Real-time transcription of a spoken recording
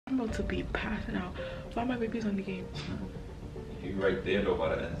about to be passing out. Why my baby's on the game? You right there though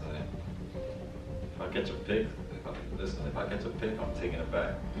by the end. If I catch a pick, if I catch a pick, I'm taking it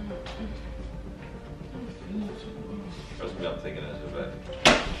back. Trust me, I'm taking that shit back.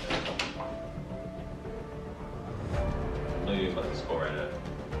 I know you're about to score right now.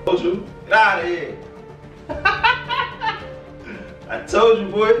 Told you, get out of here. I told you,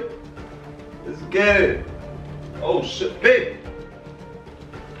 boy. Let's get it. Oh shit, babe.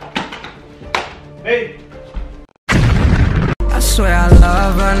 Babe. I swear I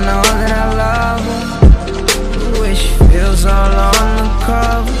love her, know that I love her. The way she feels all on the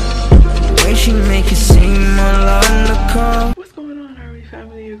cover. The way she make it seem all undercover. What's going on, RV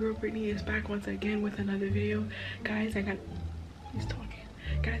family? Your girl Britney is back once again with another video. Guys, he's talking.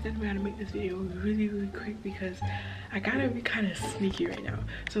 Guys, I'm gonna make this video really quick because I gotta be kind of sneaky right now.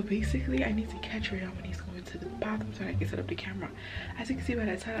 So basically, I need to catch Rayon when he's going to the bathroom so I can set up the camera. As you can see by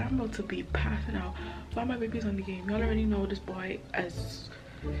that title, I'm about to be passing out while my baby's on the game. Y'all already know this boy has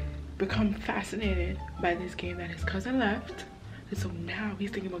become fascinated by this game that his cousin left. And so now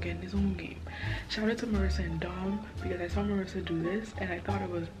he's thinking about getting his own game. Shout out to Marissa and Dom because I saw Marissa do this and I thought it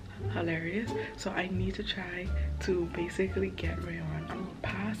was hilarious. So I need to try to basically get Rayon. I'm gonna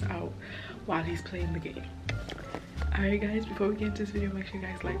pass out while he's playing the game. Alright guys, before we get into this video, make sure you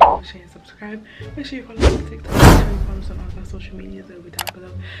guys like, follow, share, and subscribe. Make sure you follow us on TikTok. Make sure you follow us on all our social medias that will be down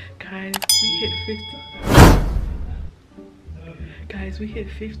below. Guys, we hit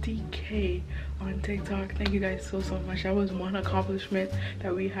 50K on TikTok. Thank you guys so much. That was one accomplishment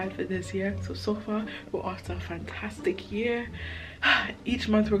that we had for this year. So far we're off to a fantastic year. Each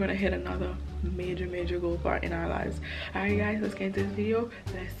month we're gonna hit another major goal part in our lives. Alright guys, let's get into this video.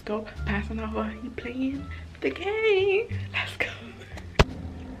 Let's go. Passing out while he playing the game. Let's go.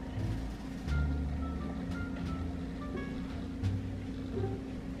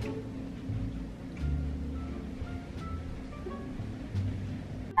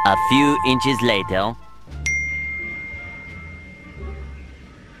 A few inches later.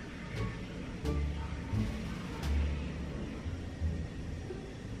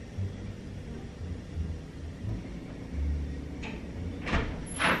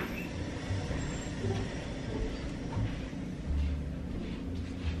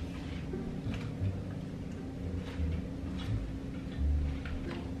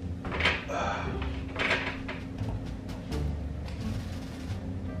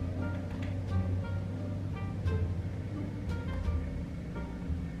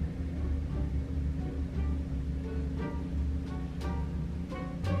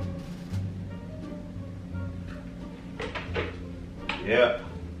 Yeah.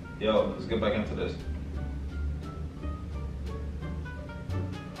 Yo, let's get back into this.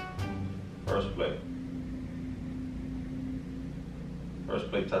 First play. First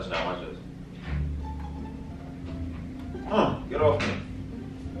play touchdown, watch this. Get off me.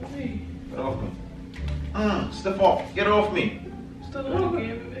 Get off me. Step off. Get off me. Still in the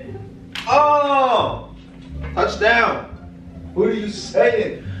game, baby. Oh! Touchdown. What are you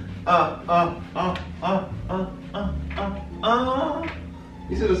saying?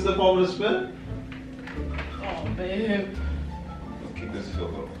 You said to step over the spin? Oh, babe. Let's kick this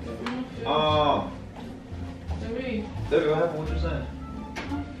field goal. Baby. Debbie, what happened? What you saying?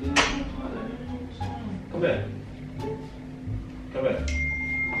 Come here. Come here.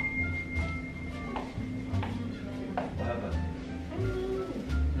 What happened?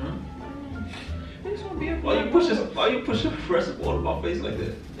 Why you pushing press ball in my face like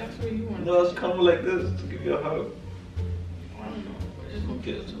that? That's what you want. No, I was coming like this to give you a hug. I don't know. Just gonna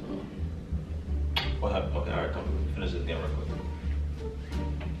get it to know. What happened? Okay, alright, come finish this game real quick.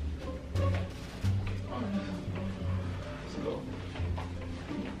 Let's go.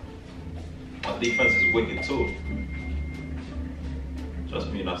 My defense is wicked too. Trust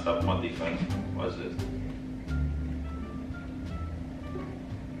me, you're not stopping my defense. Watch this.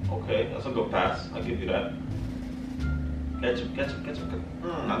 Okay, that's a good pass. I'll give you that. Catch him. I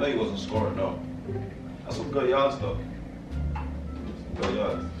know he wasn't scoring though. That's some good yards though. Some good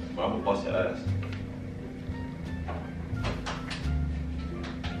yards. But I'm gonna bust your ass.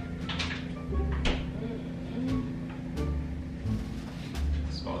 I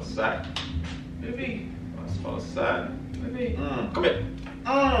smell a sack. Baby. I smell a sack. Baby. Come here.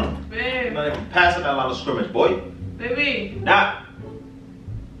 Babe. You're not even passing that line of scrimmage, boy. Baby. Nah.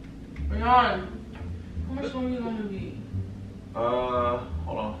 Rayon. How much longer you gonna be?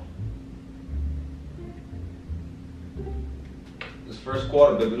 Hold on. This first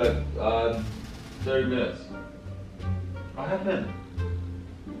quarter, baby, like 30 minutes. What happened?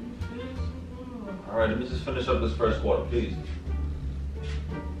 Alright, let me just finish up this first quarter, please.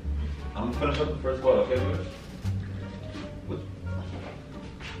 I'm gonna finish up the first quarter, okay, baby?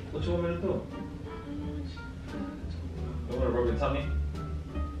 What you want me to do? You want to rub your tummy?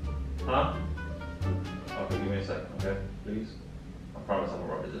 Huh? Okay, give me a second, okay? Please? I promise I'm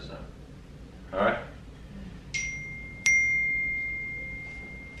gonna rub it this time. Alright?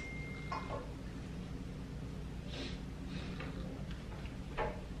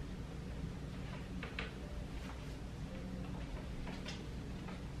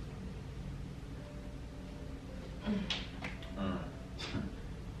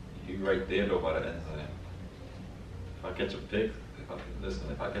 You right there though by the end of it. If I catch a pick,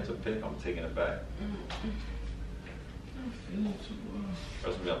 if I catch a pick, I'm taking it back. I'm feeling too well.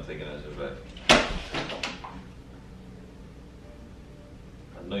 Trust me, I'm taking that shit back.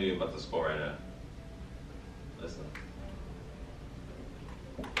 I know you're about to score right now. Listen.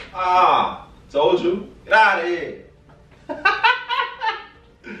 Ah! Told you. Get out of here.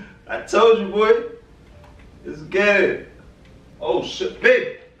 I told you, boy. Let's get it. Oh shit,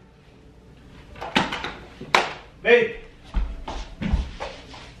 babe. Babe.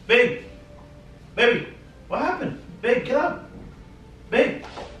 Babe. Baby. What happened? Babe, get up. Babe.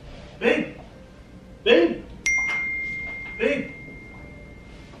 Babe. Babe. Babe.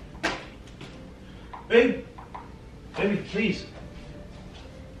 Babe. Baby, please.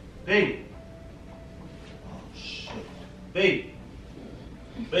 Babe. Oh shit. Babe.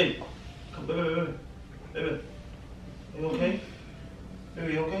 Babe. Come, baby. Baby. You okay?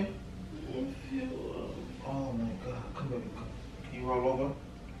 Baby, you okay? I feel Oh my god. Come, baby. Come. Can you roll over?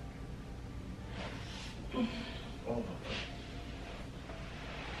 Oh my god.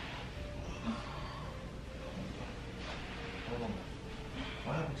 Hold on.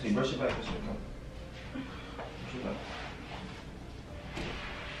 What happened to you? Brush your back. Brush your back. Come. Brush your back.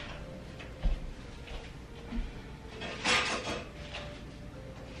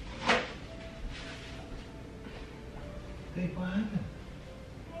 Babe, what happened?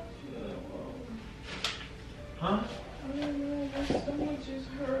 Huh? I don't know, my stomach just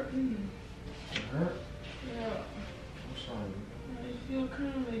hurting. It hurt? Yeah. I'm sorry. I feel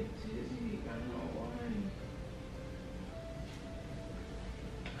kind of like dizzy. I don't know why.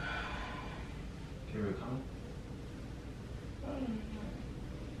 Here it come. I don't know.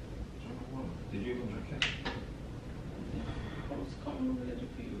 Drink the water. Did you even drink it? I was coming over there to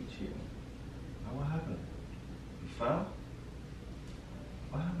be with you. Now what happened? You fell?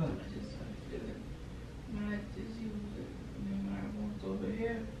 What happened? I just started feeling mad dizzy with it. And then when I walked over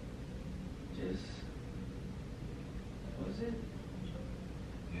here, just, that was it.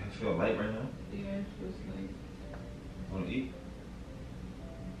 Yeah, I feel light right now. Yeah, it feels like, Want to eat?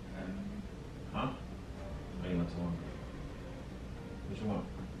 Huh? Or you not too hungry? What you want?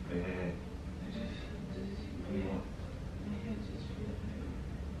 Hey. I just feel dizzy. What do you want? My head just feels heavy.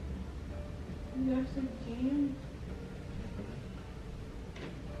 You have some game?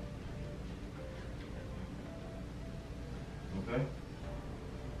 Okay?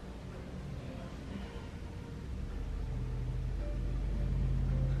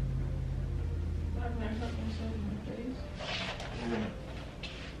 I hurt myself in my face. Yeah.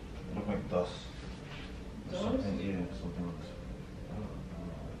 It look like dust. Dust? Something, yeah, something like this. I don't know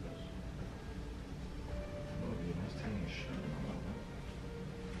like this. Oh, yeah, that's taking your shirt.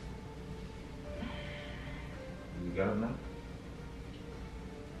 You got it now?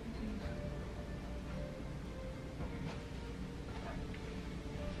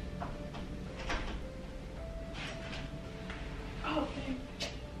 Oh, okay.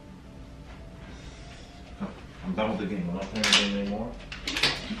 I'm done with the game. I'm not playing the game anymore.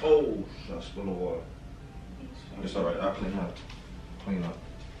 Oh, I spilled the water. It's alright. I'll clean up. Clean up.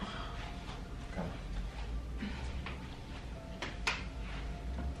 Okay.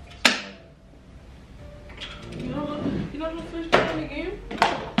 You don't know first playing the game?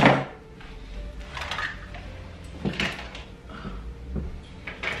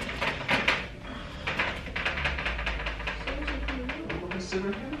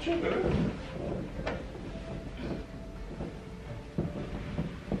 Consider him sugar.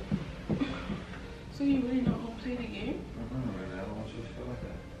 So you really not gonna play the game? I don't want you to feel like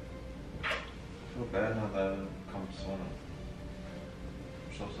that. I feel bad now that it comes on.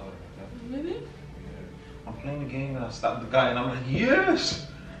 I'm so sorry. Okay? Really? Yeah. I'm playing the game and I stopped the guy and I'm like, yes!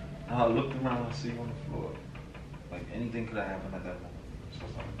 And I looked around and I see you on the floor. Like anything could have happened at that moment. I'm so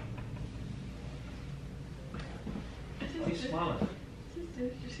sorry. Why are you smiling?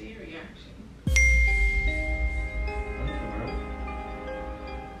 Just see your reaction.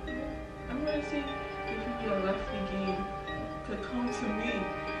 I'm gonna see if you left the game to come to me.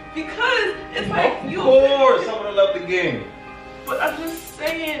 Because it's like you. Of course, I'm gonna love the game. But I'm just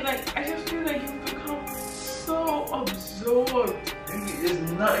saying, like, I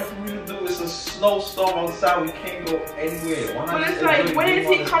snowstorm outside. We can't go anywhere. Why not But it's just like, enjoy when the is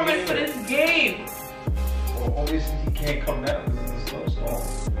game he on coming for this game? Well, obviously he can't come now because it's a snowstorm.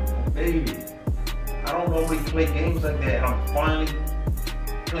 Baby, I don't normally play games like that. And I'm finally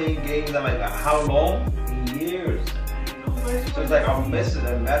playing games that like how long? Years. So it's like I'm missing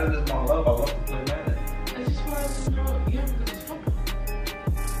it. Madden is my love. I love to play Madden. I just wanted to know, yeah, because it's football.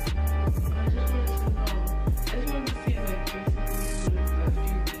 I just wanted to see like basically the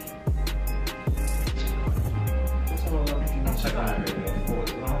future. Check out my video, of course.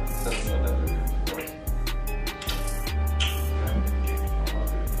 You don't have to test me on that video, of course.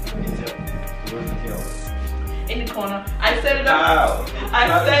 Where's the camera? In the corner. I set it up. Wow. I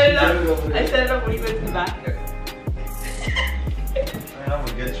set it up. I set it up when you went to the back. Man, I'm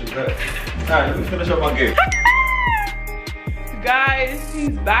gonna get you back. Alright, let me finish up my game. Guys,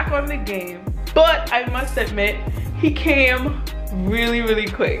 he's back on the game. But I must admit, he came really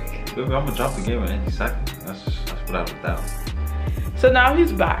quick. Baby, I'm gonna drop the game in any second. That's what I put down. So now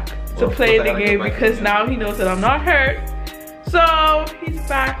he's back to play the game because now he knows that I'm not hurt. So he's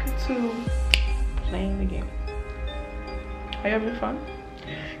back to playing the game. Are you having fun?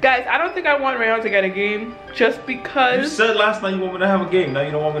 Guys, I don't think I want Rayon to get a game just because. You said last night you want me to have a game. Now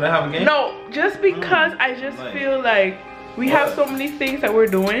you don't want me to have a game? No, just because I just feel like we have so many things that we're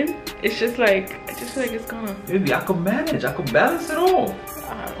doing. It's just like, I just feel like it's gonna. Baby, I can manage. I can balance it all.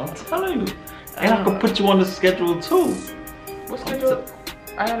 I'm telling you. And I can put you on the schedule too. What schedule?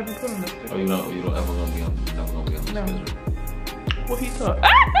 I gotta be put on the schedule. Oh, you don't ever gonna be on the schedule. What he thought?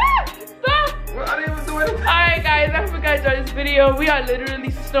 Stop! Well, I didn't even do anything. Alright guys, I hope you guys enjoyed this video. We are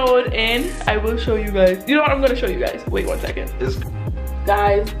literally snowed in. I will show you guys. You know what? I'm gonna show you guys. Wait 1 second.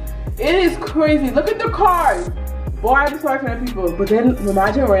 Guys, it is crazy. Look at the cars. Boy, I'm sorry for the people. But then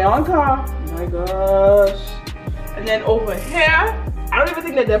imagine Rayon car. Oh my gosh. And then over here, I don't even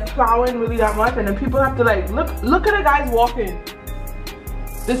think that they're plowing really that much. And then people have to like, look at the guys walking.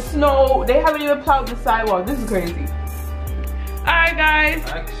 The snow, they haven't even plowed the sidewalk. This is crazy. Alright guys,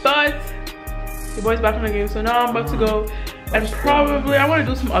 but the boy's back on the game, so now I'm about to go and probably I want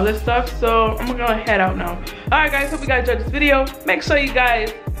to do some other stuff, so I'm gonna head out now. Alright guys, hope you guys enjoyed this video. Make sure you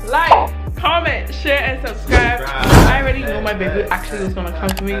guys like, comment, share, and subscribe. I already know my baby actually was gonna come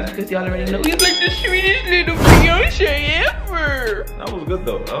to me because y'all already know he's like the sweetest little Fiance ever. That was good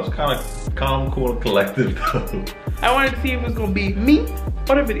though. That was kind of calm, cool, and collected though. I wanted to see if it was gonna be me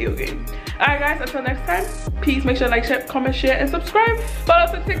or a video game. Alright guys, until next time, peace. Make sure to like, share, comment, share, and subscribe. Follow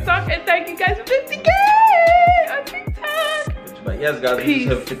us on TikTok, and thank you guys for 50K on TikTok. But yes guys, we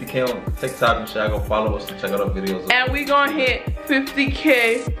just hit 50K on TikTok and shit. Go follow us and check out our videos. And we gonna hit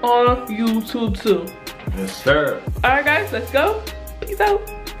 50K on YouTube too. Yes sir. Alright guys, let's go. Peace out.